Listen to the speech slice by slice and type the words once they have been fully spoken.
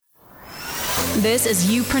This is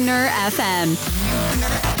Youpreneur FM,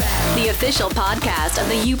 the official podcast of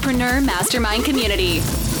the Youpreneur Mastermind community.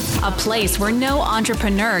 A place where no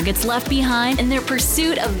entrepreneur gets left behind in their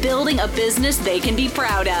pursuit of building a business they can be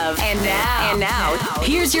proud of. And now,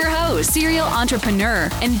 here's your host, serial entrepreneur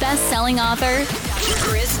and best-selling author,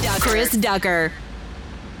 Chris Ducker.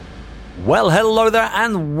 Well, hello there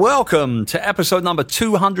and welcome to episode number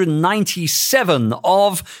 297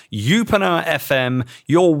 of Youpreneur FM,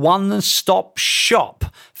 your one-stop shop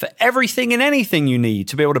for everything and anything you need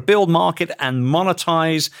to be able to build, market, and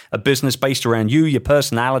monetize a business based around you, your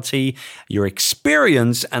personality, your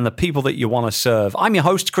experience, and the people that you want to serve. I'm your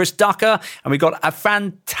host, Chris Ducker, and we've got a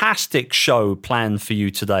fantastic show planned for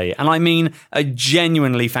you today. And I mean a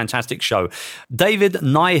genuinely fantastic show. David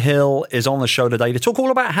Nihill is on the show today to talk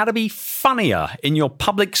all about how to be funnier in your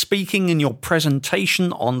public speaking, in your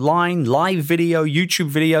presentation online, live video,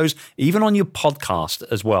 YouTube videos, even on your podcast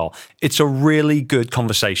as well. It's a really good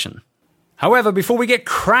conversation. However, before we get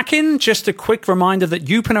cracking, just a quick reminder that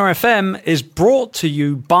Youpreneur FM is brought to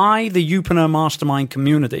you by the Youpreneur Mastermind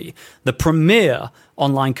community, the premier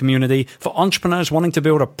online community for entrepreneurs wanting to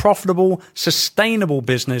build a profitable, sustainable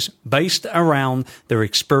business based around their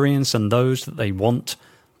experience and those that they want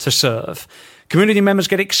to serve. Community members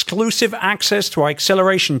get exclusive access to our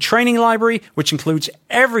acceleration training library, which includes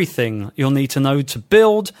everything you'll need to know to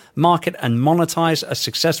build, market, and monetize a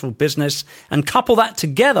successful business. And couple that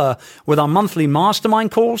together with our monthly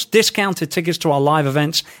mastermind calls, discounted tickets to our live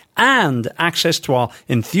events, and access to our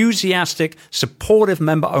enthusiastic, supportive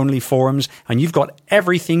member-only forums, and you've got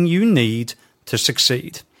everything you need to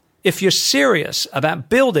succeed. If you're serious about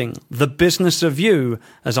building the business of you,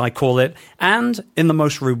 as I call it, and in the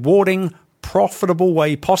most rewarding, profitable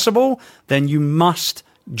way possible, then you must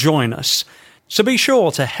join us. So be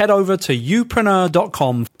sure to head over to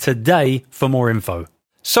youpreneur.com today for more info.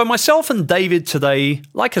 So myself and David today,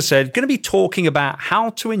 like I said, going to be talking about how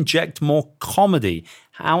to inject more comedy,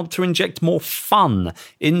 how to inject more fun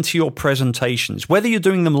into your presentations, whether you're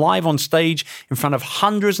doing them live on stage in front of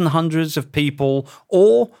hundreds and hundreds of people,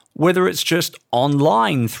 or whether it's just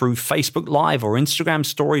online through Facebook Live or Instagram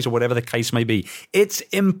stories or whatever the case may be. It's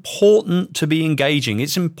important to be engaging.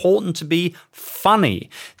 It's important to be funny.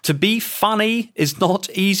 To be funny is not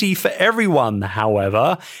easy for everyone,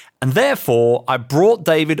 however, and therefore I brought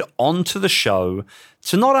David onto the show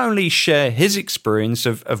to not only share his experience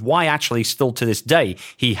of why actually still to this day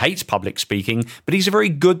he hates public speaking, but he's a very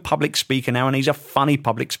good public speaker now and he's a funny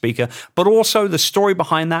public speaker, but also the story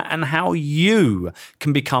behind that and how you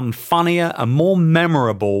can become funnier and more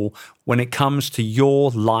memorable when it comes to your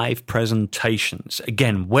live presentations.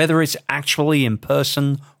 Again, whether it's actually in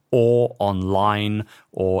person or online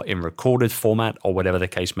or in recorded format or whatever the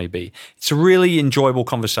case may be. It's a really enjoyable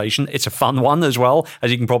conversation. It's a fun one as well,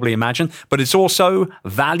 as you can probably imagine, but it's also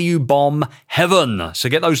value bomb heaven. So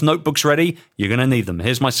get those notebooks ready. You're going to need them.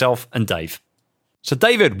 Here's myself and Dave. So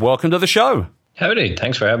David, welcome to the show. Howdy.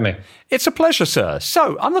 Thanks for having me. It's a pleasure, sir.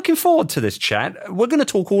 So I'm looking forward to this chat. We're going to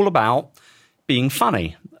talk all about being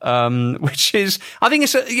funny, which is, I think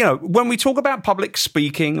it's, when we talk about public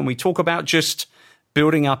speaking and we talk about just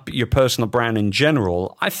building up your personal brand in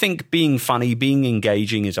general, I think being funny, being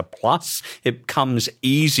engaging is a plus. It comes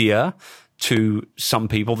easier to some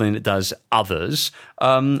people than it does others.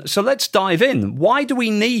 So let's dive in. Why do we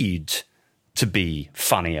need to be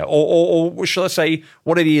funnier? Or shall I say,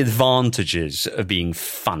 what are the advantages of being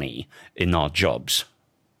funny in our jobs?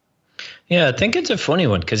 Yeah, I think it's a funny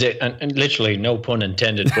one because and literally no pun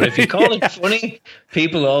intended, but if you call it funny,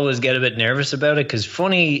 people always get a bit nervous about it because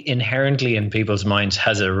funny inherently in people's minds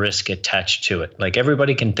has a risk attached to it. Like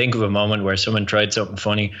everybody can think of a moment where someone tried something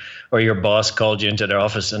funny or your boss called you into their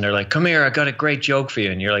office and they're like, come here, I got a great joke for you.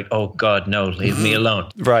 And you're like, oh God, no, leave me alone.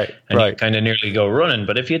 Right. And you kind of nearly go running.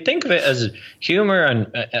 But if you think of it as humor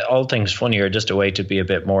and all things funny are just a way to be a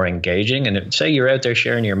bit more engaging. And say you're out there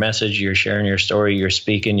sharing your message, you're sharing your story, you're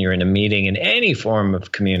speaking, you're in a meeting, in any form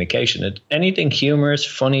of communication, anything humorous,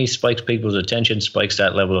 funny, spikes people's attention, spikes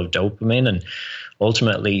that level of dopamine, and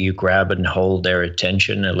ultimately you grab and hold their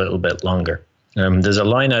attention a little bit longer. There's a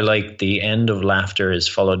line I like, the end of laughter is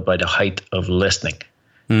followed by the height of listening.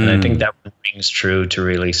 And I think that rings true to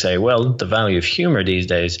really say, well, the value of humor these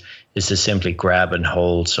days is to simply grab and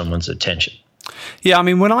hold someone's attention. Yeah, I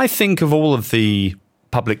mean, when I think of all of the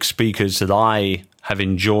public speakers that I have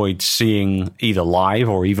enjoyed seeing either live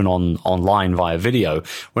or even online via video,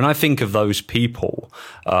 when I think of those people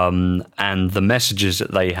and the messages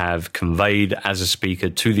that they have conveyed as a speaker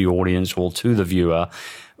to the audience or to the viewer,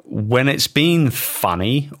 when it's been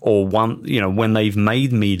funny or when they've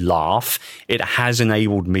made me laugh, it has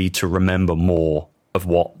enabled me to remember more of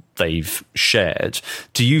what they've shared.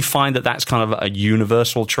 Do you find that that's kind of a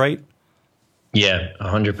universal trait? Yeah,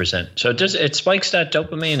 100%. So it spikes that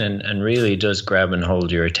dopamine and really does grab and hold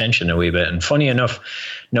your attention a wee bit. And funny enough,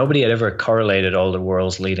 nobody had ever correlated all the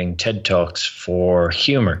world's leading TED Talks for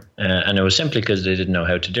humor. And it was simply because they didn't know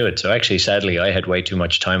how to do it. So actually, sadly, I had way too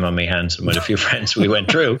much time on my hands. And with a few friends, we went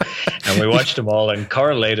through and we watched them all and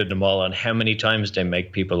correlated them all on how many times they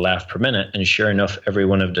make people laugh per minute. And sure enough, every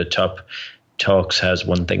one of the top talks has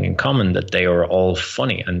one thing in common, that they are all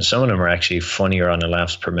funny, and some of them are actually funnier on a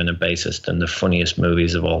laughs per minute basis than the funniest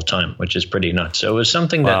movies of all time, which is pretty nuts. So it was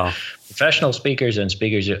something that professional speakers and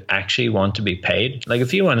speakers who actually want to be paid, like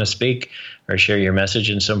if you want to speak or share your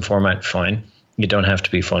message in some format, fine, you don't have to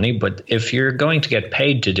be funny. But if you're going to get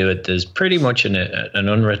paid to do it, there's pretty much an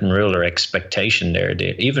unwritten rule or expectation there,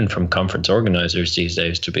 even from conference organizers these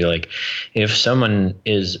days, to be like, if someone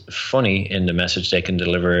is funny in the message they can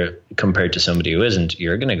deliver compared to somebody who isn't,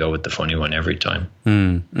 you're going to go with the funny one every time.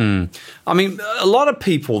 I mean, a lot of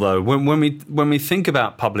people, though, when we think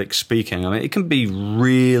about public speaking, I mean, it can be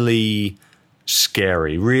really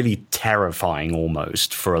scary, really terrifying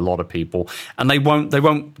almost for a lot of people, and they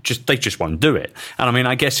just won't do it. And I mean,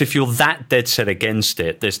 I guess if you're that dead set against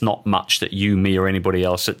it, there's not much that you, me, or anybody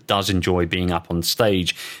else that does enjoy being up on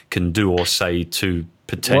stage can do or say to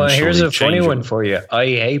potentially. Well, here's a funny one for you. I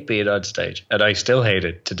hate being on stage, and I still hate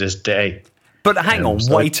it to this day. But hang on,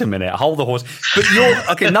 wait a minute, hold the horse.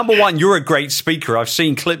 But number one, you're a great speaker. I've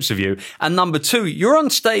seen clips of you, and number two, you're on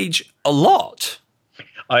stage a lot.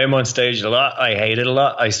 I am on stage a lot. I hate it a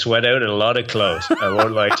lot. I sweat out a lot of clothes. I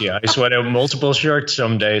won't lie to you. I sweat out multiple shirts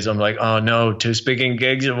some days. I'm like, oh no, 2 speaking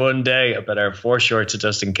gigs in one day. I better have 4 shorts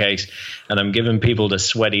just in case. And I'm giving people the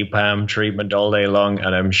sweaty palm treatment all day long.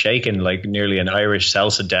 And I'm shaking like nearly an Irish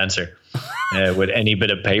salsa dancer with any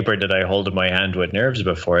bit of paper that I hold in my hand with nerves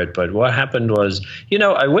before it. But what happened was,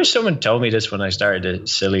 I wish someone told me this when I started the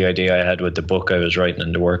silly idea I had with the book I was writing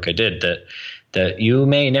and the work I did, that you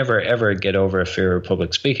may never, ever get over a fear of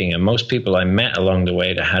public speaking. And most people I met along the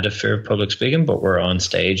way that had a fear of public speaking but were on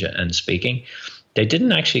stage and speaking, they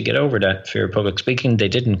didn't actually get over that fear of public speaking. They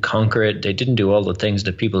didn't conquer it. They didn't do all the things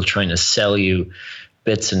that people trying to sell you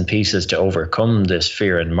bits and pieces to overcome this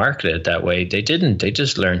fear and market it that way. They didn't. They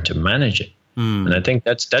just learned to manage it. And I think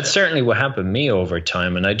that's certainly what happened to me over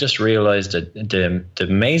time. And I just realized that the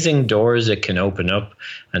amazing doors it can open up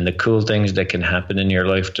and the cool things that can happen in your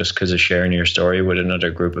life just because of sharing your story with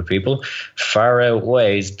another group of people far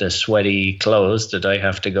outweighs the sweaty clothes that I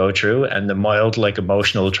have to go through and the mild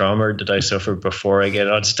emotional trauma that I suffered before I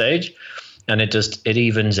get on stage. And it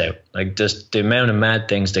evens out. Like just the amount of mad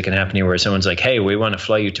things that can happen here where someone's like, hey, we want to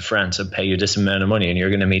fly you to France and pay you this amount of money and you're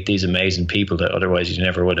going to meet these amazing people that otherwise you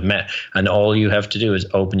never would have met. And all you have to do is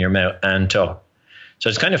open your mouth and talk. So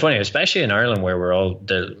it's kind of funny, especially in Ireland where we're all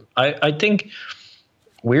I think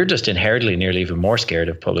we're just inherently nearly even more scared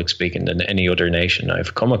of public speaking than any other nation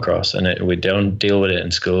I've come across. And we don't deal with it in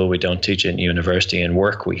school. We don't teach it in university, and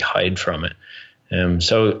work. We hide from it.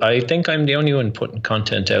 So I think I'm the only one putting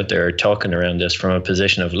content out there talking around this from a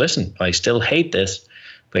position of, listen, I still hate this,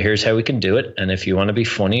 but here's how we can do it. And if you want to be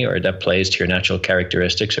funny or that plays to your natural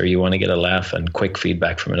characteristics or you want to get a laugh and quick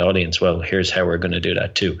feedback from an audience, well, here's how we're going to do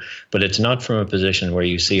that too. But it's not from a position where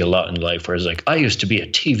you see a lot in life where it's like, I used to be a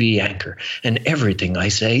TV anchor and everything I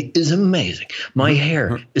say is amazing. My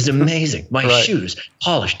hair is amazing. My shoes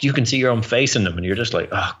polished. You can see your own face in them and you're just like,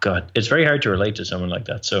 oh God, it's very hard to relate to someone like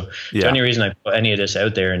that. So the only reason I put any of this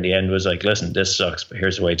out there in the end was like, listen, this sucks, but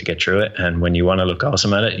here's a way to get through it. And when you want to look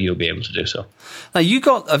awesome at it, you'll be able to do so. Now you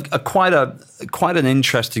got quite an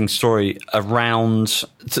interesting story around.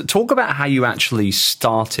 Talk about how you actually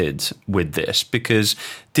started with this, because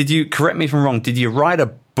correct me if I'm wrong, did you write a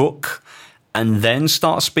book and then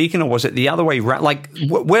start speaking, or was it the other way around? Like,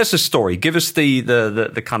 where's the story? Give us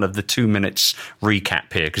the kind of the 2 minutes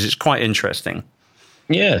recap here, because it's quite interesting.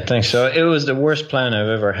 Yeah, thanks. So it was the worst plan I've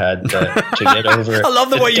ever had to get over. I love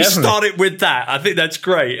the way you started with that. I think that's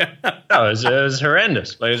great. No, it was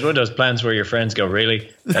horrendous. Like, it was one of those plans where your friends go,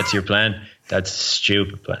 really? That's your plan? That's a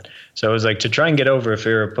stupid plan. So it was like, to try and get over a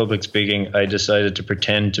fear of public speaking, I decided to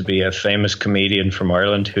pretend to be a famous comedian from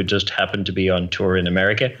Ireland who just happened to be on tour in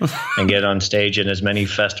America and get on stage in as many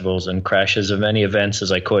festivals and crash as many events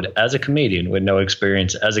as I could as a comedian with no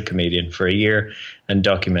experience as a comedian for a year and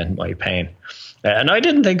document my pain. And I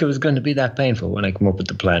didn't think it was going to be that painful when I came up with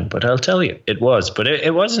the plan, but I'll tell you, it was. But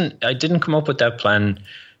it wasn't. I didn't come up with that plan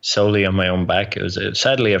solely on my own back. It was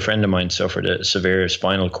sadly a friend of mine suffered a severe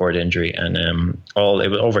spinal cord injury, and it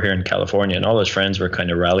was over here in California, and all his friends were kind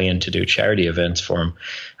of rallying to do charity events for him.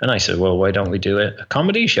 And I said, well, why don't we do a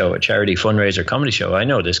comedy show, a charity fundraiser comedy show? I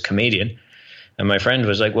know this comedian. And my friend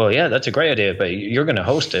was like, well, yeah, that's a great idea, but you're going to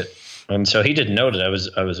host it. And so he didn't know that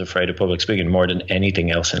I was afraid of public speaking more than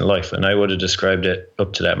anything else in life. And I would have described it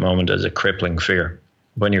up to that moment as a crippling fear.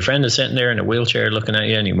 When your friend is sitting there in a wheelchair looking at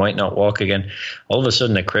you and you might not walk again, all of a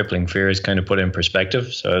sudden a crippling fear is kind of put in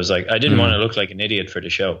perspective. So I was like, I didn't want to look like an idiot for the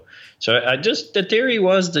show. So the theory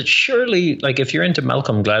was that surely, like if you're into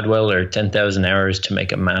Malcolm Gladwell or 10,000 Hours to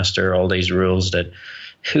Make a Master, all these rules, that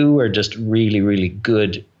who are just really, really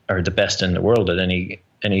good are the best in the world at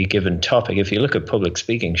any given topic. If you look at public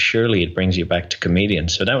speaking, surely it brings you back to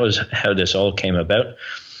comedians. So that was how this all came about.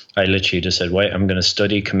 I literally just said, wait, I'm going to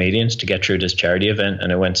study comedians to get through this charity event.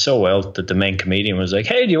 And it went so well that the main comedian was like,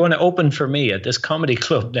 hey, do you want to open for me at this comedy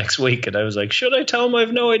club next week? And I was like, should I tell him I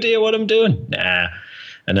have no idea what I'm doing? Nah.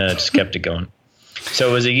 And then I just kept it going. So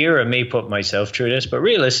it was a year of me putting myself through this, but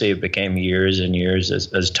realistically it became years and years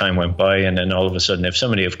as time went by. And then all of a sudden, if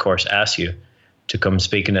somebody, of course, asks you to come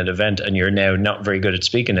speak in an event and you're now not very good at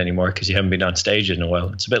speaking anymore because you haven't been on stage in a while.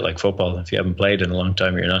 It's a bit like football. If you haven't played in a long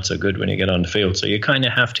time, you're not so good when you get on the field. So you kind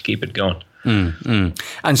of have to keep it going. And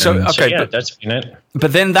so, that's been it.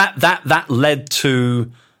 But then that led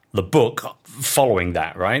to the book following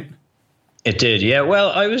that, right? It did, yeah. Well,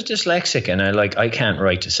 I was dyslexic and I can't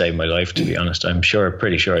write to save my life, to be honest. I'm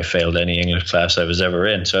pretty sure I failed any English class I was ever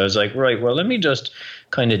in. So I was like, right, well, let me just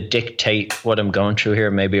kind of dictate what I'm going through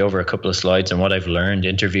here, maybe over a couple of slides and what I've learned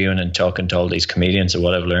interviewing and talking to all these comedians and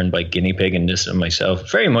what I've learned by guinea pigging this and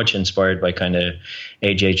myself. Very much inspired by kind of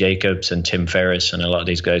AJ Jacobs and Tim Ferriss and a lot of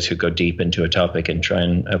these guys who go deep into a topic and try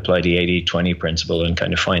and apply the 80-20 principle and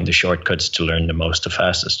kind of find the shortcuts to learn the most, the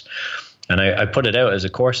fastest. And I put it out as a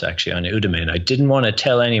course actually on Udemy. And I didn't want to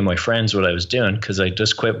tell any of my friends what I was doing because I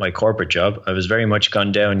just quit my corporate job. I was very much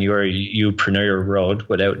gone down your youpreneur road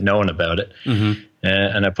without knowing about it.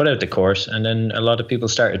 And I put out the course and then a lot of people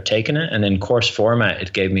started taking it. And in course format,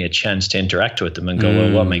 it gave me a chance to interact with them and go,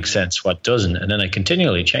 well, what makes sense? What doesn't? And then I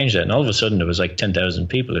continually changed it. And all of a sudden there was like 10,000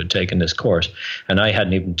 people who had taken this course. And I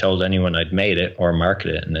hadn't even told anyone I'd made it or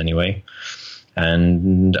marketed it in any way.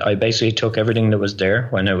 And I basically took everything that was there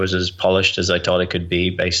when it was as polished as I thought it could be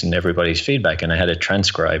based on everybody's feedback. And I had it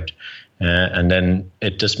transcribed. And then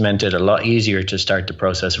it just meant it a lot easier to start the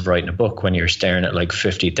process of writing a book when you're staring at like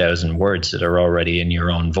 50,000 words that are already in your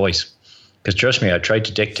own voice. Because trust me, I tried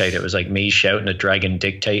to dictate. It was like me shouting at Dragon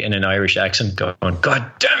Dictate in an Irish accent going,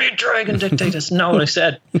 God damn you, Dragon Dictate, that's not what I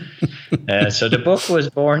said. So the book was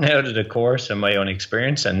born out of the course and my own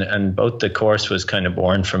experience. And both the course was kind of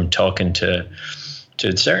born from talking to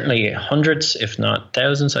certainly hundreds, if not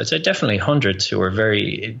thousands. I'd say definitely hundreds who were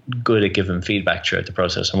very good at giving feedback throughout the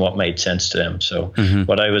process and what made sense to them. So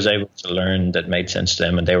what I was able to learn that made sense to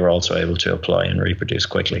them and they were also able to apply and reproduce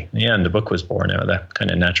quickly. Yeah, and the book was born out of that kind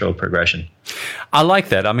of natural progression. I like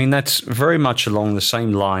that. I mean, that's very much along the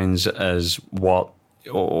same lines as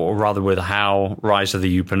or rather with how Rise of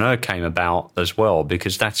the Youpreneur came about as well,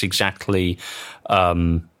 because that's exactly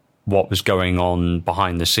what was going on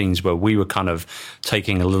behind the scenes, where we were kind of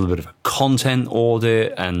taking a little bit of a content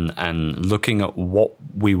audit and looking at what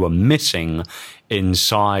we were missing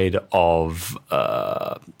inside of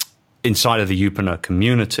the Youpreneur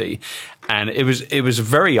community. And it was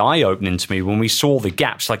very eye-opening to me when we saw the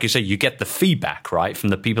gaps. Like you say, you get the feedback, right, from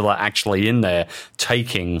the people that are actually in there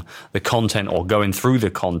taking the content or going through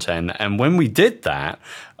the content. And when we did that,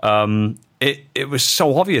 it was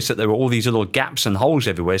so obvious that there were all these little gaps and holes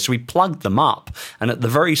everywhere. So we plugged them up. And at the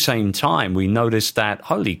very same time, we noticed that,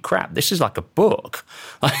 holy crap, this is like a book.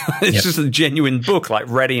 This is a genuine book, like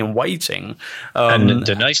ready and waiting. And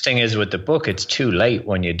the nice thing is with the book, it's too late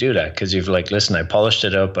when you do that because you've like, listen, I polished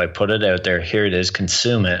it up. I put it out there. Here it is.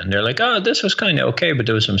 Consume it. And they're like, oh, this was kind of okay, but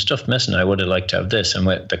there was some stuff missing. I would have liked to have this. And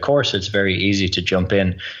with the course, it's very easy to jump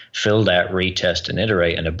in, fill that, retest, and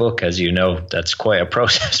iterate. In a book, as you know, that's quite a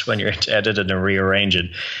process when you're editing and rearranging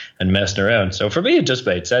and messing around. So for me, it just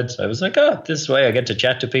made sense. I was like, this way I get to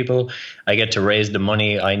chat to people. I get to raise the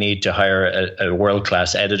money I need to hire a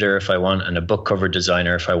world-class editor if I want and a book cover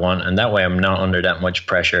designer if I want. And that way I'm not under that much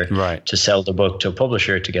pressure to sell the book to a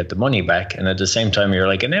publisher to get the money back. And at the same time, you're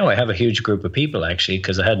like, and now I have a huge group of people actually,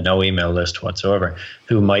 because I had no email list whatsoever,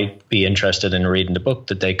 who might be interested in reading the book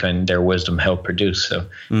that their wisdom helped produce. So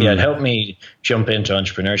it helped me jump into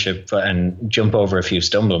entrepreneurship and jump over a few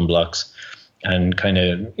stumbling blocks and kind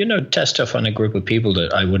of, test stuff on a group of people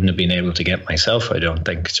that I wouldn't have been able to get myself, I don't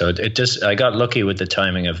think. So I got lucky with the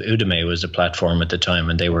timing of Udemy was the platform at the time,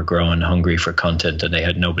 and they were growing hungry for content, and they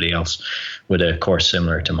had nobody else with a course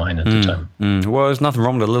similar to mine at the time. Well, there's nothing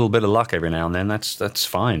wrong with a little bit of luck every now and then. That's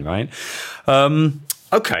fine, right?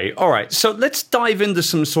 Okay, all right. So let's dive into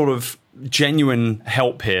some sort of genuine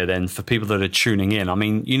help here then for people that are tuning in. I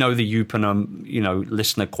mean, you know the Youpreneur,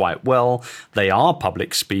 listener quite well. They are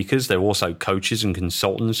public speakers. They're also coaches and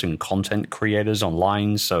consultants and content creators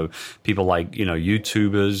online. So people like,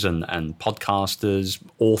 YouTubers and podcasters,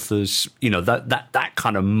 authors, that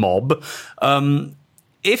kind of mob.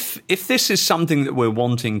 If this is something that we're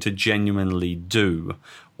wanting to genuinely do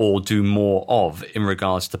or do more of in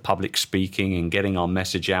regards to public speaking and getting our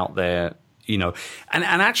message out there, and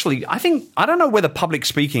actually, I don't know whether public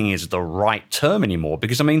speaking is the right term anymore,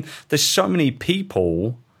 because, there's so many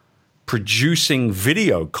people producing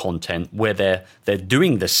video content where they're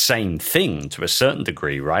doing the same thing to a certain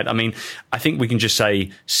degree, right? I think we can just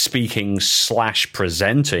say speaking /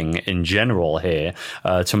 presenting in general here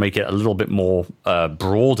to make it a little bit more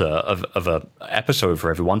broader of a episode for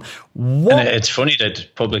everyone. And it's funny that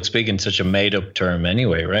public speaking is such a made-up term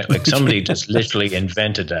anyway, right? Like somebody just literally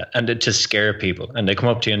invented that, and to scare people. And they come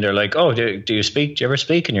up to you and they're like, "Oh, do you speak? Do you ever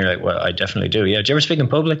speak?" And you're like, "Well, I definitely do. Yeah. Do you ever speak in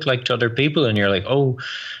public, like to other people?" And you're like, "Oh,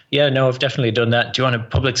 yeah, no, I've definitely done that. Do you want to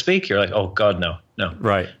public speak?" You're like, "Oh God, no."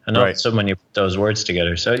 Right. And all of a sudden when you put those words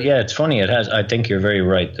together. So yeah, it's funny. I think you're very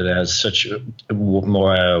right that it has such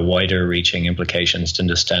more wider reaching implications than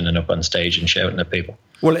just standing up on stage and shouting at people.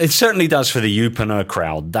 Well, it certainly does for the Youpreneur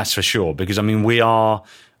crowd, that's for sure. Because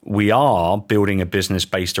we are building a business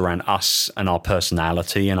based around us and our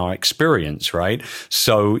personality and our experience, right?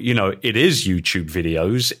 So, it is YouTube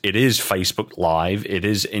videos, it is Facebook Live, it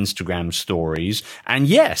is Instagram stories. And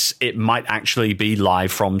yes, it might actually be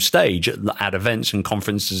live from stage at events and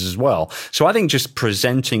conferences as well. So I think just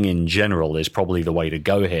presenting in general is probably the way to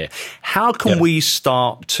go here. How can we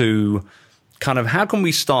start to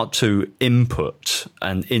input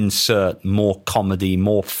and insert more comedy,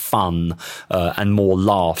 more fun, and more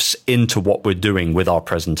laughs into what we're doing with our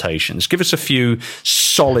presentations? Give us a few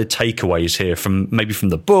solid takeaways here from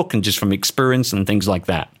the book and just from experience and things like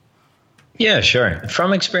that. Yeah, sure.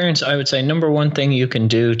 From experience, I would say number one thing you can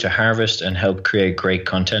do to harvest and help create great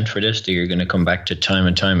content for this that you're going to come back to time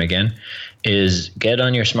and time again is get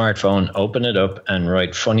on your smartphone, open it up, and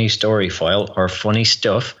write funny story file or funny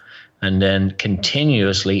stuff, and then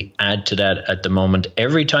continuously add to that at the moment.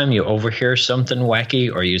 Every time you overhear something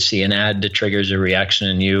wacky or you see an ad that triggers a reaction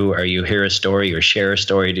in you, or you hear a story or share a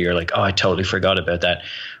story that you're like, "Oh, I totally forgot about that,"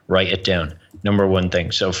 write it down. Number one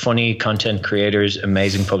thing. So funny content creators,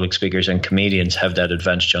 amazing public speakers, and comedians have that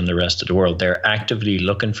advantage on the rest of the world. They're actively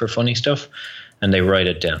looking for funny stuff and they write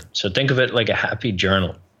it down. So think of it like a happy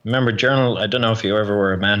journal. Remember, journal. I don't know if you ever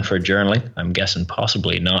were a man for journaling. I'm guessing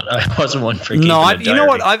possibly not. I wasn't one for keeping a diary. You know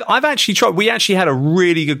what? I've actually tried. We actually had a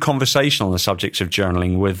really good conversation on the subject of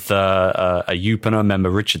journaling with a Youpreneur member,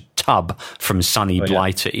 Richard Tubb from Sunny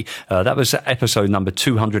Blighty. That was episode number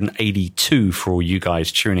 282 for all you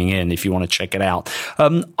guys tuning in, if you want to check it out.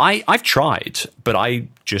 I've tried, but I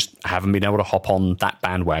just haven't been able to hop on that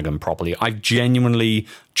bandwagon properly. I've genuinely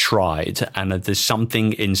tried, and there's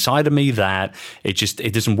something inside of me that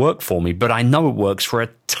it doesn't work for me, but I know it works for a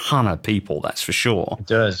ton of people, that's for sure. It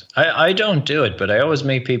does. I don't do it, but I always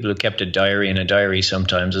meet people who kept a diary, and a diary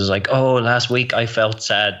sometimes is like, "Oh, last week I felt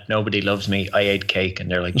sad, nobody loves me, I ate cake," and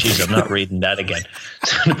they're like, "Geez, I'm not reading that again."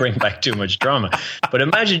 It's going to bring back too much drama. But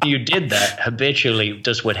imagine you did that habitually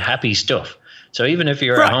just with happy stuff. So even if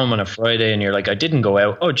you're at home on a Friday and you're like, "I didn't go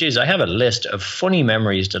out. Oh, geez, I have a list of funny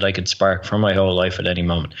memories that I could spark from my whole life at any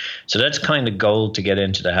moment." So that's kind of gold to get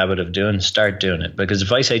into the habit of doing. Start doing it. Because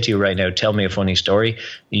if I say to you right now, "Tell me a funny story,"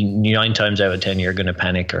 9 times out of 10, you're going to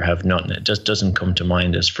panic or have nothing. It just doesn't come to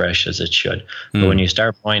mind as fresh as it should. But when you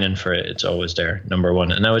start mining for it, it's always there, number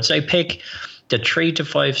one. And I would say pick the 3 to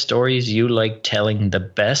 5 stories you like telling the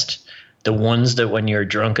best. The ones that when you're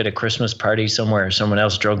drunk at a Christmas party somewhere, or someone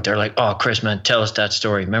else drunk, they're like, "Oh, Chris, man, tell us that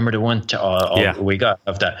story. Remember the one? We got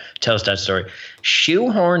of that. Tell us that story."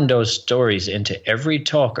 Shoehorn those stories into every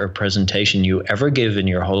talk or presentation you ever give in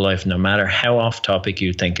your whole life, no matter how off topic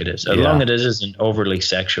you think it is, as long as it isn't overly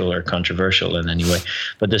sexual or controversial in any way.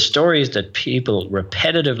 But the stories that people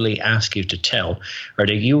repetitively ask you to tell, or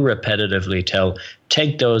that you repetitively tell,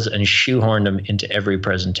 take those and shoehorn them into every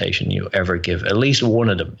presentation you ever give, at least one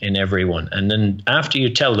of them in every one. And then after you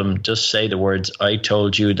tell them, just say the words, "I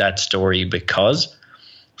told you that story because,"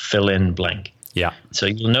 fill in blank. Yeah. So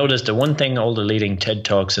you'll notice the one thing all the leading TED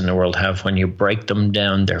Talks in the world have, when you break them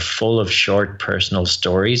down, they're full of short personal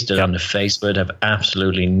stories that on the face of it have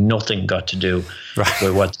absolutely nothing got to do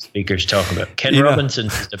with what the speaker's talking about. Ken Robinson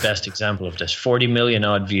is the best example of this. 40 million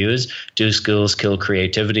odd views. "Do Schools Kill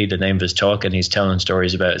Creativity," the name of his talk, and he's telling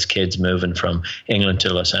stories about his kids moving from England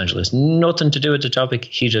to Los Angeles. Nothing to do with the topic.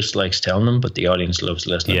 He just likes telling them, but the audience loves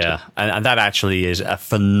listening to it. And that actually is a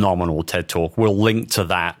phenomenal TED Talk. We'll link to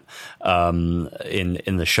that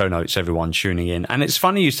in the show notes, everyone tuning in. And it's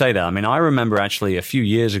funny you say that. I mean, I remember actually a few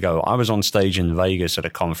years ago, I was on stage in Vegas at a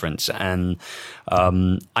conference, and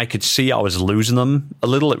I could see I was losing them a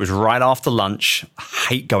little. It was right after lunch. I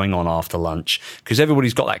hate going on after lunch because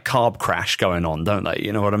everybody's got that carb crash going on, don't they?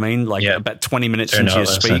 You know what I mean? Like about 20 minutes into you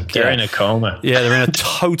speak. They're in a coma. Yeah, they're in a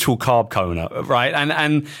total carb coma, right?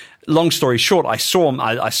 And long story short, I saw them.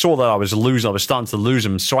 I saw that I was starting to lose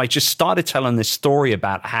them. So I just started telling this story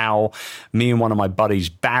about how me and one of my buddies,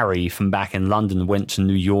 Barry, from back in London, went to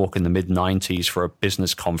New York in the mid-90s for a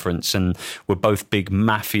business conference. And we're both big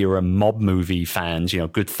mafia and mob movie fans,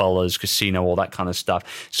 Goodfellas, Casino, all that kind of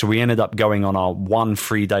stuff. So we ended up going on our one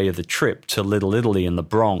free day of the trip to Little Italy in the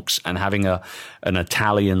Bronx and having an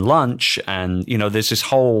Italian lunch. And, there's this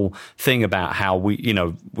whole thing about how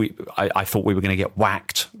I thought we were going to get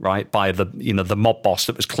whacked, right, by the mob boss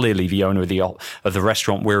that was clearly the owner of the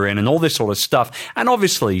restaurant we were in, and all this sort of stuff. And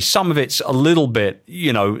obviously, some of it's a little bit,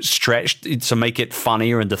 stretched to make it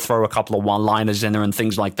funnier and to throw a couple of one-liners in there and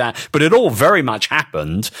things like that. But it all very much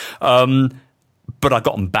happened. But I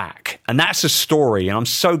got them back. And that's a story. And I'm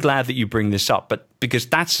so glad that you bring this up, because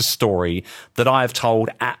that's a story that I have told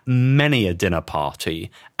at many a dinner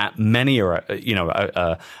party, at many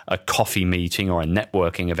a coffee meeting or a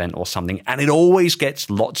networking event or something. And it always gets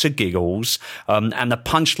lots of giggles. And the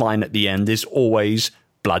punchline at the end is always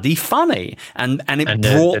bloody funny, and it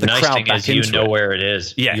brought the nice crowd thing back is into you know it. Where it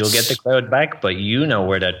is. Yes. You'll get the crowd back, but you know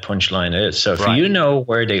where that punchline is. So if you know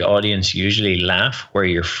where the audience usually laugh, where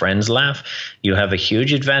your friends laugh, you have a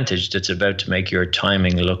huge advantage that's about to make your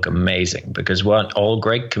timing look amazing. Because what all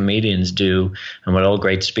great comedians do and what all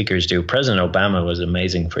great speakers do, President Obama was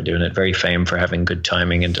amazing for doing it, very famed for having good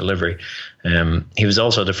timing and delivery. He was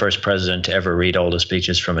also the first president to ever read all the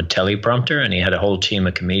speeches from a teleprompter, and he had a whole team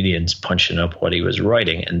of comedians punching up what he was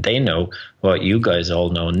writing. And they know what you guys all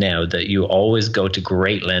know now, that you always go to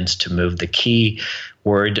great lengths to move the key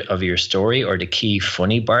word of your story or the key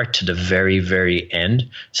funny part to the very, very end.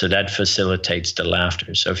 So that facilitates the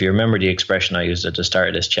laughter. So if you remember the expression I used at the start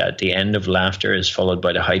of this chat, the end of laughter is followed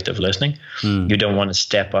by the height of listening. You don't want to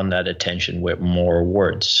step on that attention with more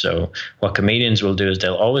words. So what comedians will do is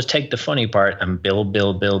they'll always take the funny part and build,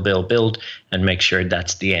 and make sure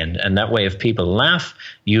that's the end. And that way, if people laugh,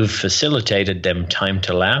 you've facilitated them time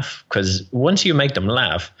to laugh. Because once you make them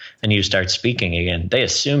laugh and you start speaking again, they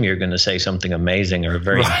assume you're going to say something amazing or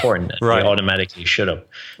very important. And they automatically shut up.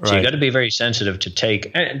 So you got to be very sensitive to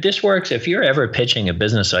take. And this works if you're ever pitching a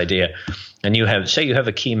business idea and you have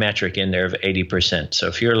a key metric in there of 80%. So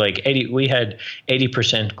if you're like we had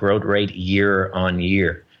 80% growth rate year on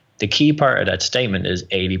year. The key part of that statement is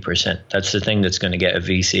 80%. That's the thing that's going to get a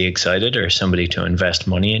VC excited or somebody to invest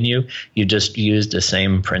money in you. You just use the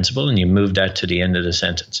same principle and you move that to the end of the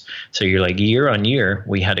sentence. So you're like, year on year,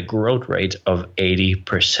 we had a growth rate of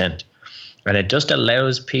 80%. And it just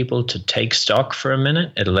allows people to take stock for a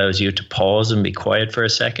minute. It allows you to pause and be quiet for a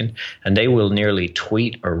second. And they will nearly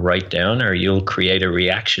tweet or write down, or you'll create a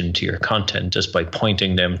reaction to your content just by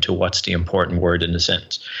pointing them to what's the important word in the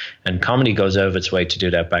sentence. And comedy goes out of its way to do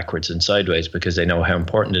that backwards and sideways because they know how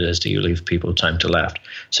important it is that you leave people time to laugh.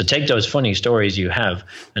 So take those funny stories you have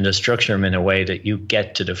and just structure them in a way that you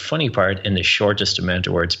get to the funny part in the shortest amount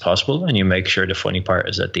of words possible. And you make sure the funny part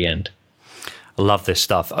is at the end. I love this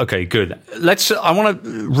stuff. Okay, good. I want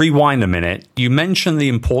to rewind a minute. You mentioned the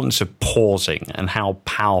importance of pausing and how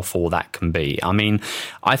powerful that can be. I mean,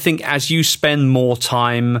 I think as you spend more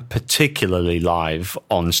time, particularly live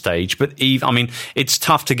on stage, it's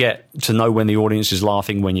tough to get to know when the audience is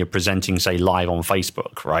laughing when you're presenting, say, live on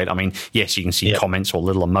Facebook, right? I mean, yes, you can see comments or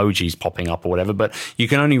little emojis popping up or whatever, but you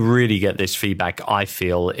can only really get this feedback, I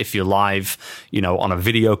feel, if you're live, on a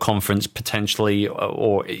video conference potentially,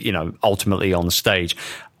 or ultimately on stage.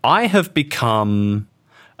 I have become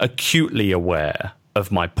acutely aware of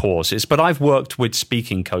my pauses, but I've worked with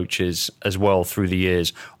speaking coaches as well through the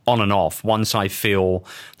years, on and off. Once I feel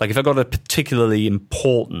like if I've got a particularly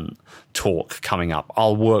important talk coming up,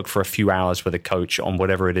 I'll work for a few hours with a coach on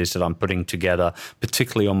whatever it is that I'm putting together,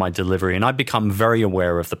 particularly on my delivery. And I become very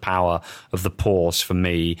aware of the power of the pause for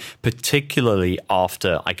me, particularly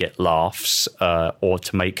after I get laughs or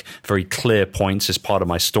to make very clear points as part of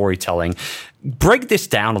my storytelling. Break this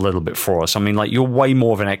down a little bit for us. I mean, like, you're way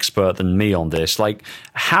more of an expert than me on this. Like,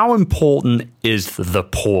 how important is the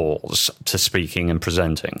pause to speaking and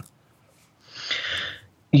presenting?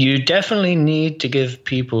 You definitely need to give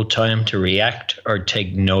people time to react or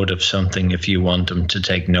take note of something if you want them to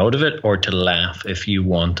take note of it, or to laugh if you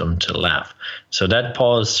want them to laugh. So that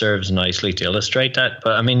pause serves nicely to illustrate that.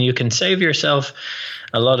 But I mean, you can save yourself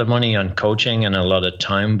a lot of money on coaching and a lot of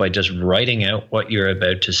time by just writing out what you're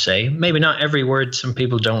about to say. Maybe not every word. Some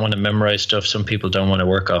people don't want to memorize stuff. Some people don't want to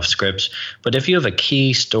work off scripts. But if you have a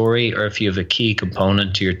key story or if you have a key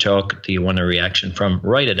component to your talk that you want a reaction from,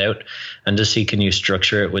 write it out and just see, can you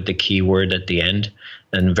structure it with the key word at the end?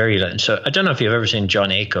 And so I don't know if you've ever seen John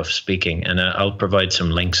Acuff speaking, and I'll provide some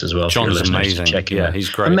links as well. John's for your amazing. To check him out. He's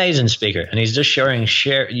great. Amazing speaker. And he's just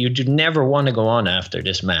share. You do never want to go on after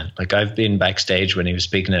this man. Like, I've been backstage when he was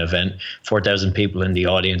speaking at an event, 4,000 people in the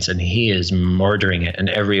audience, and he is murdering it. And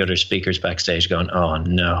every other speaker's backstage going, oh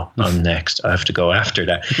no, I'm next. I have to go after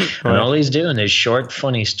that. Right. And all he's doing is short,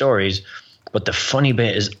 funny stories. But the funny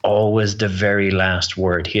bit is always the very last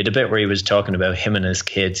word. He had a bit where he was talking about him and his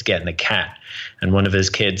kids getting a cat. And one of his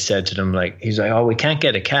kids said to them, like, he's like, oh, we can't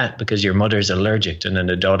get a cat because your mother's allergic. And then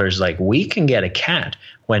the daughter's like, we can get a cat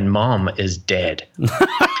when mom is dead.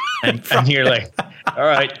 and you're like, all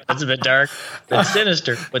right, that's a bit dark. That's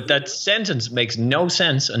sinister. But that sentence makes no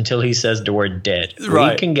sense until he says the word dead.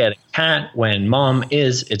 Right. We can get a cat when mom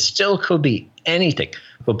is. It still could be anything.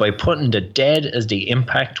 But by putting the dead as the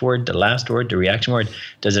impact word, the last word, the reaction word,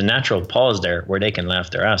 there's a natural pause there where they can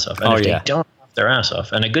laugh their ass off. And if they don't laugh their ass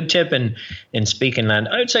off, and a good tip in speaking land,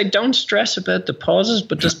 I would say don't stress about the pauses,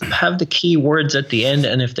 but just have the key words at the end.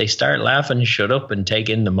 And if they start laughing, shut up and take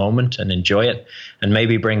in the moment and enjoy it. And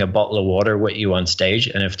maybe bring a bottle of water with you on stage.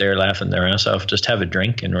 And if they're laughing their ass off, just have a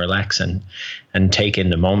drink and relax and take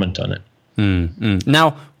in the moment on it.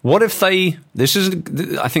 Now, what if I think this is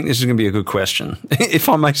going to be a good question, if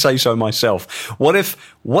I may say so myself. What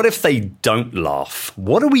if they don't laugh?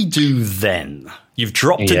 What do we do then? You've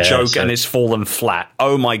dropped a joke and it's fallen flat.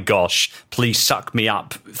 Oh my gosh, please suck me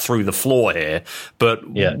up through the floor here. But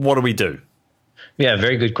what do we do? Yeah,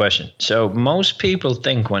 very good question. So most people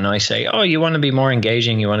think when I say, oh, you want to be more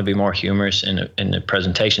engaging, you want to be more humorous in a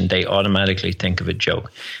presentation, they automatically think of a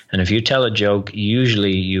joke. And if you tell a joke,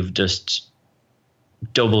 usually you've just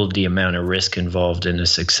doubled the amount of risk involved in the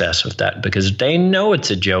success of that, because if they know it's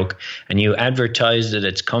a joke and you advertise that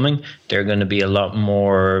it's coming, they're going to be a lot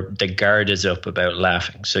more, the guard is up about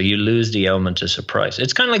laughing. So you lose the element of surprise.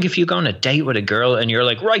 It's kind of like if you go on a date with a girl and you're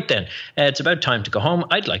like, right then, it's about time to go home.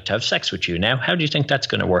 I'd like to have sex with you now. How do you think that's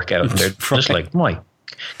going to work out? And they're just like, my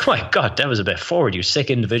God, that was a bit forward, you sick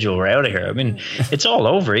individual. We're out of here. I mean, it's all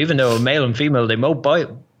over. Even though male and female, they might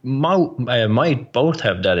both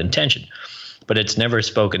have that intention. But it's never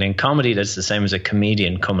spoken. In comedy, that's the same as a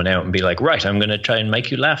comedian coming out and be like, right, I'm going to try and make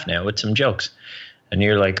you laugh now with some jokes. And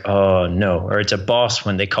you're like, oh, no. Or it's a boss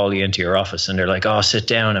when they call you into your office and they're like, oh, sit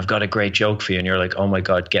down. I've got a great joke for you. And you're like, oh, my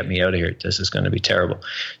God, get me out of here. This is going to be terrible.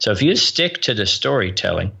 So if you stick to the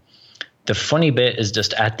storytelling, the funny bit is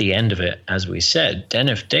just at the end of it, as we said. Then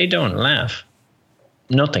if they don't laugh,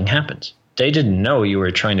 nothing happens. They didn't know you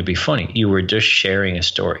were trying to be funny. You were just sharing a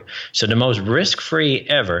story. So the most risk-free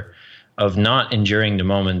ever of not enduring the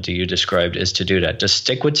moment that you described is to do that. Just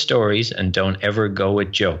stick with stories and don't ever go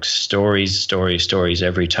with jokes. Stories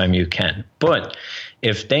every time you can. But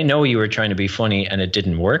if they know you were trying to be funny and it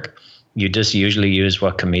didn't work, you just usually use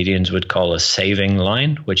what comedians would call a saving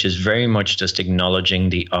line, which is very much just acknowledging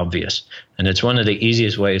the obvious. And it's one of the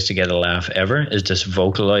easiest ways to get a laugh ever is just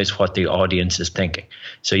vocalize what the audience is thinking.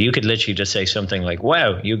 So you could literally just say something like,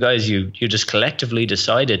 wow, you guys, you just collectively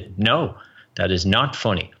decided, no, that is not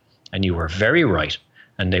funny. And you were very right,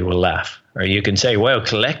 and they will laugh. Or you can say, well,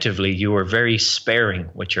 collectively, you were very sparing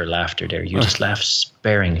with your laughter there. You just laughed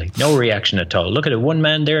sparingly. No reaction at all. Look at it, one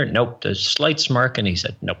man there. Nope, there's a slight smirk, and he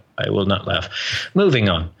said, nope, I will not laugh. Moving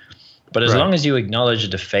on. But as long as you acknowledge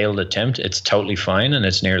the failed attempt, it's totally fine, and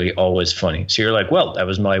it's nearly always funny. So you're like, well, that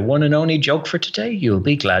was my one and only joke for today. You'll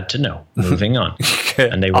be glad to know. Moving on.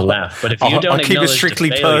 And they will laugh. But if you don't acknowledge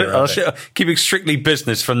the failure of it, keep it strictly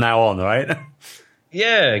business from now on, right?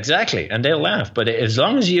 Yeah, exactly. And they'll laugh. But as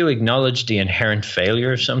long as you acknowledge the inherent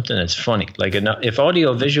failure of something, it's funny. Like if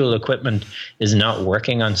audio-visual equipment is not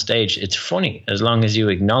working on stage, it's funny as long as you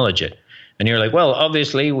acknowledge it. And you're like, well,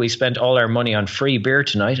 obviously we spent all our money on free beer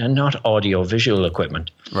tonight and not audio-visual equipment.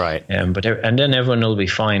 Right. And then everyone will be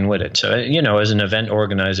fine with it. So, as an event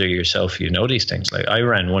organizer yourself, you know these things. Like I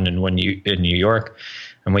ran one in New York.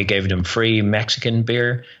 And we gave them free Mexican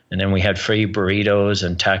beer, and then we had free burritos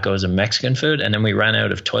and tacos and Mexican food, and then we ran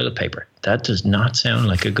out of toilet paper. That does not sound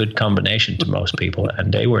like a good combination to most people,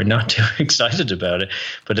 and they were not too excited about it.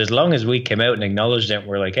 But as long as we came out and acknowledged it,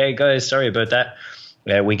 we're like, hey, guys, sorry about that.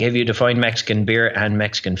 We gave you to find Mexican beer and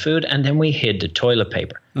Mexican food, and then we hid the toilet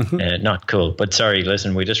paper. Not cool. But sorry,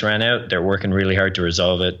 listen, we just ran out. They're working really hard to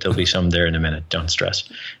resolve it. There'll be some there in a minute. Don't stress.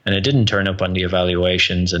 And it didn't turn up on the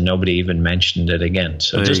evaluations, and nobody even mentioned it again.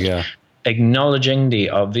 So acknowledging the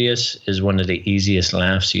obvious is one of the easiest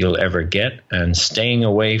laughs you'll ever get, and staying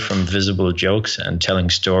away from visible jokes and telling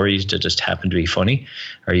stories that just happen to be funny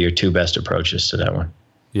are your two best approaches to that one.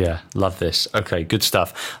 Yeah, love this. Okay, good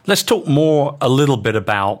stuff. Let's talk more a little bit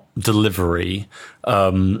about delivery,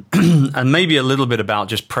 and maybe a little bit about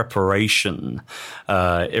just preparation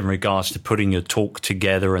in regards to putting your talk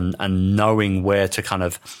together and knowing where to kind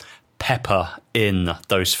of pepper in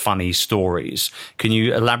those funny stories. Can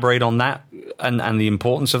you elaborate on that and the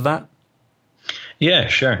importance of that? Yeah,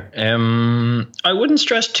 sure. I wouldn't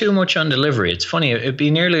stress too much on delivery. It's funny. It'd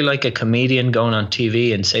be nearly like a comedian going on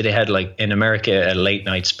TV and say they had, like, in America, a late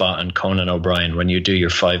night spot on Conan O'Brien when you do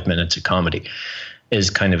your 5 minutes of comedy is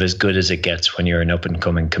kind of as good as it gets when you're an up and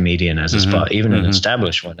coming comedian as a spot, even an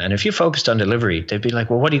established one. And if you focused on delivery, they'd be like,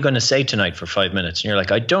 well, what are you going to say tonight for 5 minutes? And you're like,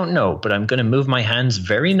 I don't know, but I'm going to move my hands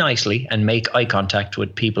very nicely and make eye contact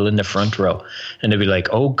with people in the front row. And they'd be like,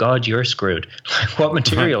 oh God, you're screwed. What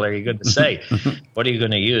material are you going to say? What are you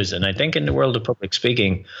going to use? And I think in the world of public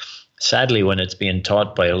speaking, sadly, when it's being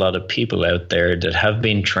taught by a lot of people out there that have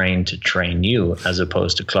been trained to train you as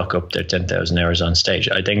opposed to clock up their 10,000 hours on stage,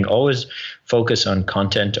 I think always focus on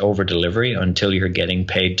content over delivery until you're getting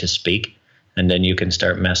paid to speak. And then you can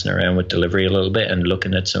start messing around with delivery a little bit and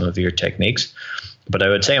looking at some of your techniques. But I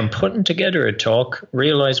would say I'm putting together a talk,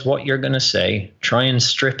 realize what you're going to say, try and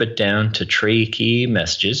strip it down to 3 key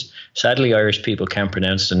messages. Sadly, Irish people can't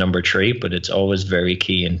pronounce the number 3, but it's always very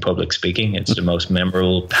key in public speaking. It's the most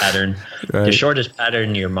memorable pattern. Right. The shortest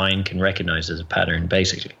pattern your mind can recognize as a pattern,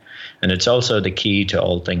 basically. And it's also the key to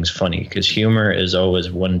all things funny, because humor is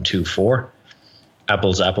always 1, 2, 4.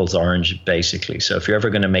 Apples, apples, orange, basically. So if you're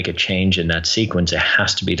ever going to make a change in that sequence, it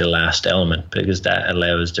has to be the last element, because that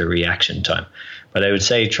allows the reaction time. But I would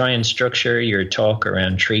say try and structure your talk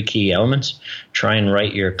around 3 key elements. Try and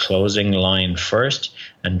write your closing line first,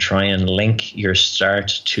 and try and link your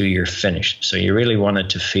start to your finish. So you really want it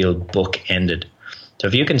to feel book-ended. So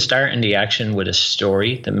if you can start in the action with a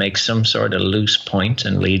story that makes some sort of loose point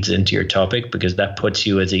and leads into your topic, because that puts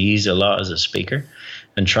you at ease a lot as a speaker,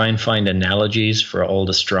 and try and find analogies for all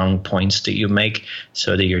the strong points that you make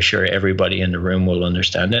so that you're sure everybody in the room will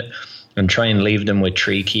understand it, and try and leave them with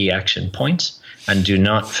 3 key action points, and do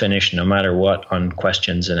not finish, no matter what, on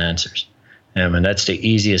questions and answers. And that's the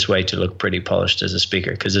easiest way to look pretty polished as a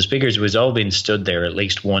speaker, because the speakers, we've all been stood there at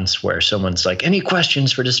least once where someone's like, any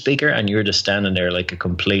questions for the speaker? And you're just standing there like a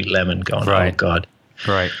complete lemon going, right. Oh God.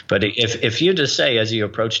 Right. But if you just say, as you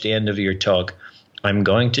approach the end of your talk, I'm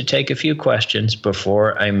going to take a few questions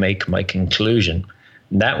before I make my conclusion.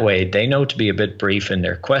 That way they know to be a bit brief in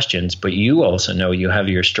their questions, but you also know you have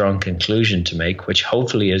your strong conclusion to make, which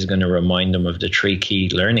hopefully is going to remind them of the 3 key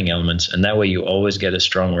learning elements. And that way you always get a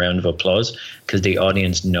strong round of applause, because the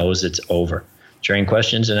audience knows it's over. During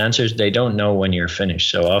questions and answers, they don't know when you're finished.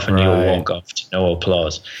 So often you'll walk off to no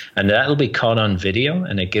applause. And that'll be caught on video,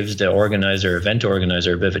 and it gives the event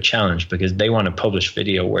organizer, a bit of a challenge, because they want to publish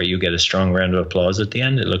video where you get a strong round of applause at the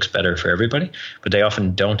end. It looks better for everybody, but they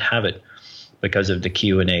often don't have it because of the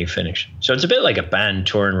Q&A finish. So it's a bit like a band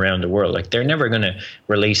touring around the world. Like, they're never going to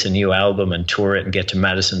release a new album and tour it and get to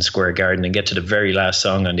Madison Square Garden and get to the very last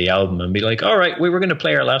song on the album and be like, all right, we were going to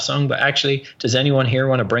play our last song, but actually, does anyone here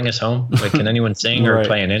want to bring us home? Like, can anyone sing or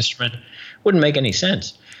play an instrument? Wouldn't make any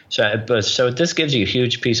sense. So this gives you a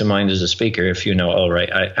huge peace of mind as a speaker if you know, all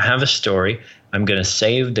right, I have a story. I'm going to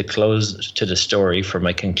save the close to the story for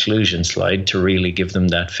my conclusion slide to really give them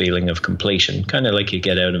that feeling of completion, kind of like you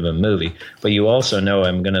get out of a movie. But you also know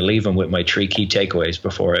I'm going to leave them with my 3 key takeaways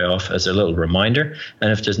before I off as a little reminder.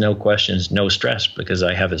 And if there's no questions, no stress, because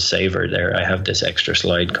I have a saver there. I have this extra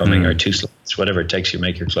slide coming or 2 slides, whatever it takes you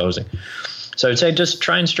make your closing. So I'd say just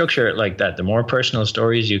try and structure it like that. The more personal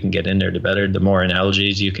stories you can get in there, the better. The more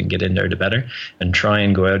analogies you can get in there, the better. And try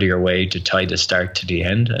and go out of your way to tie the start to the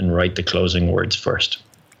end and write the closing words first.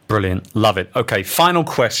 Brilliant. Love it. Okay, final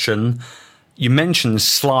question. You mentioned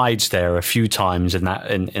slides there a few times in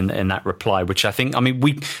that reply, which I think, I mean,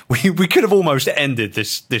 we could have almost ended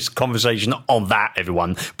this conversation on that,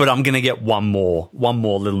 everyone. But I'm going to get one more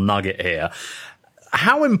little nugget here.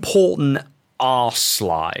 How important are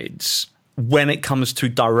slides when it comes to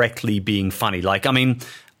directly being funny? Like, I mean,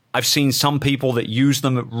 I've seen some people that use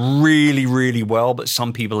them really, really well, but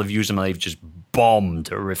some people have used them and they've just bombed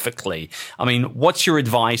horrifically. I mean, what's your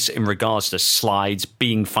advice in regards to slides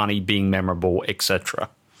being funny, being memorable, etc.?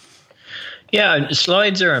 Yeah,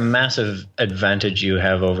 slides are a massive advantage you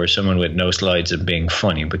have over someone with no slides of being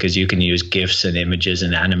funny, because you can use GIFs and images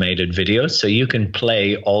and animated videos. So you can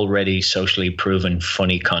play already socially proven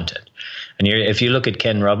funny content. And if you look at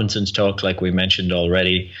Ken Robinson's talk, like we mentioned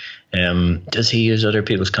already, Does he use other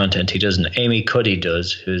people's content? He doesn't. Amy Cuddy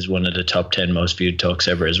does, who's one of the top 10 most viewed talks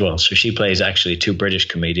ever as well. So she plays actually two British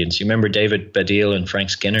comedians. You remember David Baddiel and Frank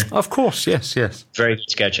Skinner? Of course, yes. Very good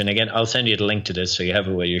sketch. And again, I'll send you the link to this so you have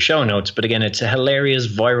it with your show notes. But again, it's a hilarious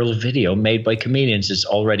viral video made by comedians. It's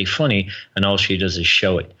already funny, and all she does is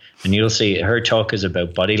show it. And you'll see her talk is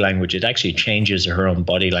about body language. It actually changes her own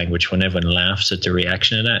body language when everyone laughs at the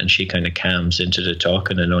reaction of that, and she kind of calms into the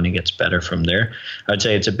talk, and it only gets better from there. I'd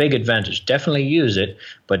say it's a big advantage. Definitely use it,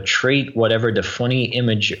 but treat whatever the funny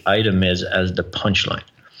image item is as the punchline.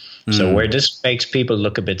 So where this makes people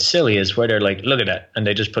look a bit silly is where they're like, look at that. And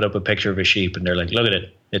they just put up a picture of a sheep and they're like, look at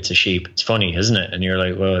it. It's a sheep. It's funny, isn't it? And you're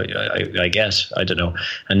like, well, I guess. I don't know.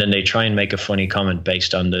 And then they try and make a funny comment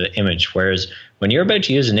based on the image. Whereas when you're about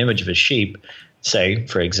to use an image of a sheep, say,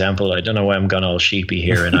 for example, I don't know why I'm gone all sheepy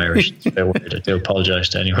here in Irish. It's a bit weird. I do apologize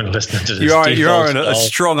to anyone listening to this. You are a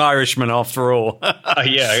strong Irishman after all.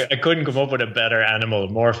 Yeah, I couldn't come up with a better animal,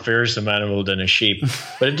 more fearsome animal than a sheep.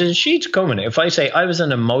 But the sheep's coming. If I say I was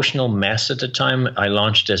an emotional mess at the time I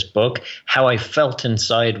launched this book, how I felt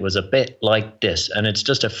inside was a bit like this. And it's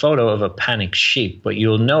just a photo of a panicked sheep. But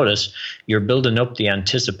you'll notice you're building up the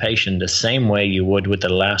anticipation the same way you would with the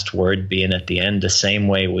last word being at the end, the same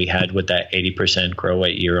way we had with that 80% grow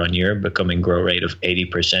rate year on year, becoming grow rate of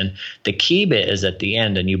 80%. The key bit is at the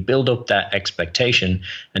end, and you build up that expectation,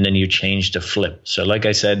 and then you change the flip. So like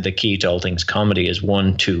I said, the key to all things comedy is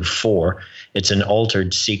 1, 2, 4. It's an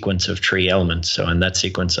altered sequence of 3 elements. So in that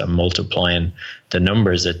sequence, I'm multiplying the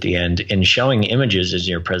numbers at the end. In showing images as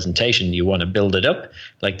your presentation, you want to build it up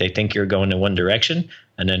like they think you're going in one direction,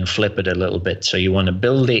 and then flip it a little bit. So you want to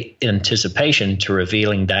build the anticipation to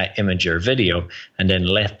revealing that image or video, and then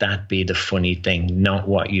let that be the funny thing, not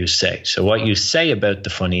what you say. So what you say about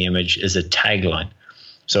the funny image is a tagline.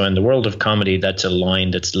 So in the world of comedy, that's a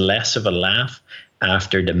line that's less of a laugh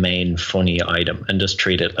after the main funny item, and just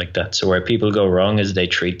treat it like that. So where people go wrong is they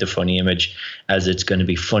treat the funny image as it's going to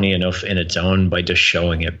be funny enough in its own by just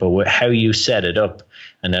showing it. But how you set it up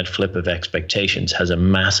and that flip of expectations has a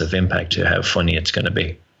massive impact to how funny it's going to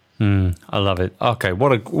be. I love it. Okay,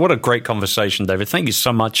 what a great conversation, David. Thank you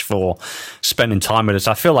so much for spending time with us.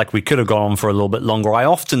 I feel like we could have gone on for a little bit longer. I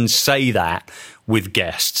often say that with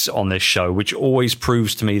guests on this show, which always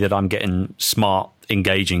proves to me that I'm getting smart,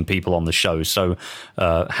 engaging people on the show. So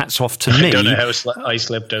hats off to me. I don't know how I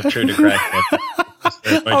slipped out through the crack.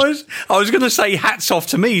 I was going to say hats off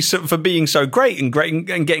to me for being so great and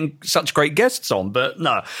getting such great guests on, but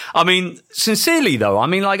no. I mean, sincerely though, I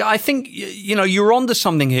mean, like, I think, you know, you're onto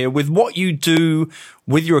something here with what you do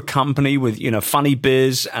with your company, with, you know, Funny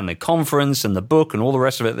Biz and the conference and the book and all the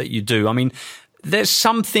rest of it that you do. I mean, there's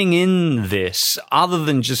something in this other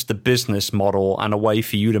than just the business model and a way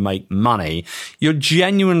for you to make money. You're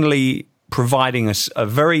genuinely providing us a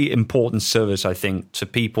very important service, I think, to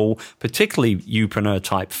people, particularly youpreneur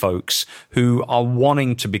type folks who are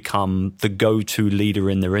wanting to become the go-to leader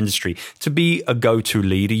in their industry. To be a go-to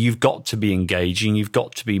leader, you've got to be engaging, you've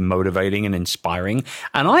got to be motivating and inspiring.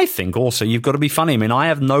 And I think also you've got to be funny. I mean, I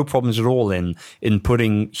have no problems at all in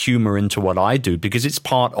putting humor into what I do because it's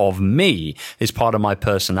part of me, it's part of my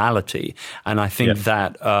personality. And I think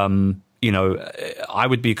that, you know, I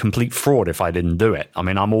would be a complete fraud if I didn't do it. I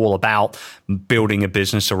mean, I'm all about building a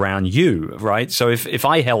business around you, right? So if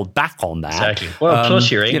I held back on that... Exactly. Well,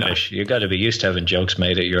 plus you're English. You've got to be used to having jokes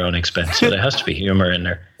made at your own expense. So there has to be humor in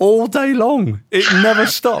there. All day long. It never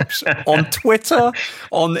stops. On Twitter,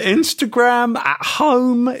 on Instagram, at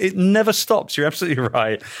home, it never stops. You're absolutely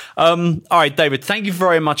right. All right, David, thank you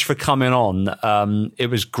very much for coming on.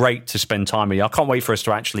 It was great to spend time with you. I can't wait for us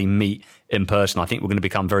to actually meet in person. I think we're going to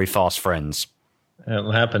become very fast friends.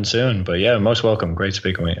 It'll happen soon, but yeah, most welcome. Great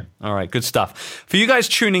speaking with you. All right, good stuff. For you guys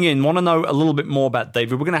tuning in, want to know a little bit more about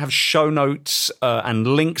David, we're going to have show notes and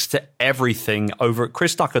links to everything over at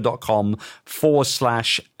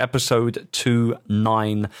chrisducker.com/episode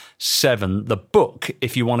 297. The book,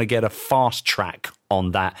 if you want to get a fast track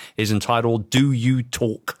on that, is entitled Do You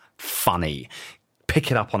Talk Funny? Pick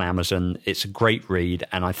it up on Amazon. It's a great read,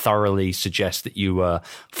 and I thoroughly suggest that you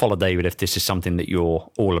follow David if this is something that you're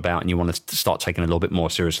all about and you want to start taking it a little bit more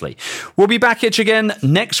seriously. We'll be back here again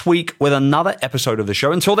next week with another episode of the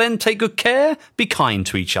show. Until then, take good care, be kind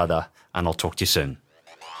to each other, and I'll talk to you soon.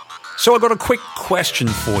 So I've got a quick question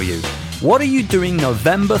for you. What are you doing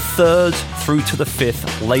November 3rd through to the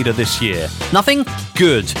 5th later this year? Nothing?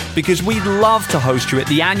 Good, because we'd love to host you at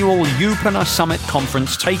the annual Youpreneur Summit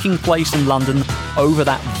Conference taking place in London over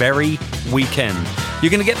that very weekend. You're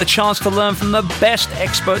going to get the chance to learn from the best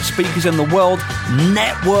expert speakers in the world,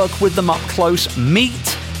 network with them up close,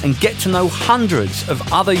 meet and get to know hundreds of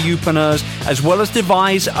other youpreneurs, as well as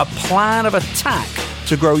devise a plan of attack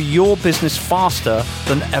to grow your business faster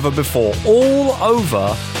than ever before, all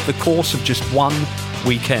over the course of just one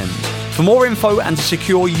weekend. For more info and to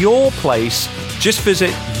secure your place, just visit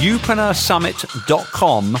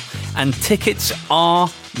youpreneursummit.com, and tickets are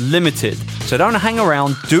limited. So don't hang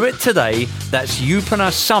around, do it today. That's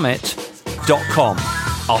youpreneursummit.com.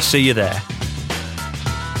 I'll see you there.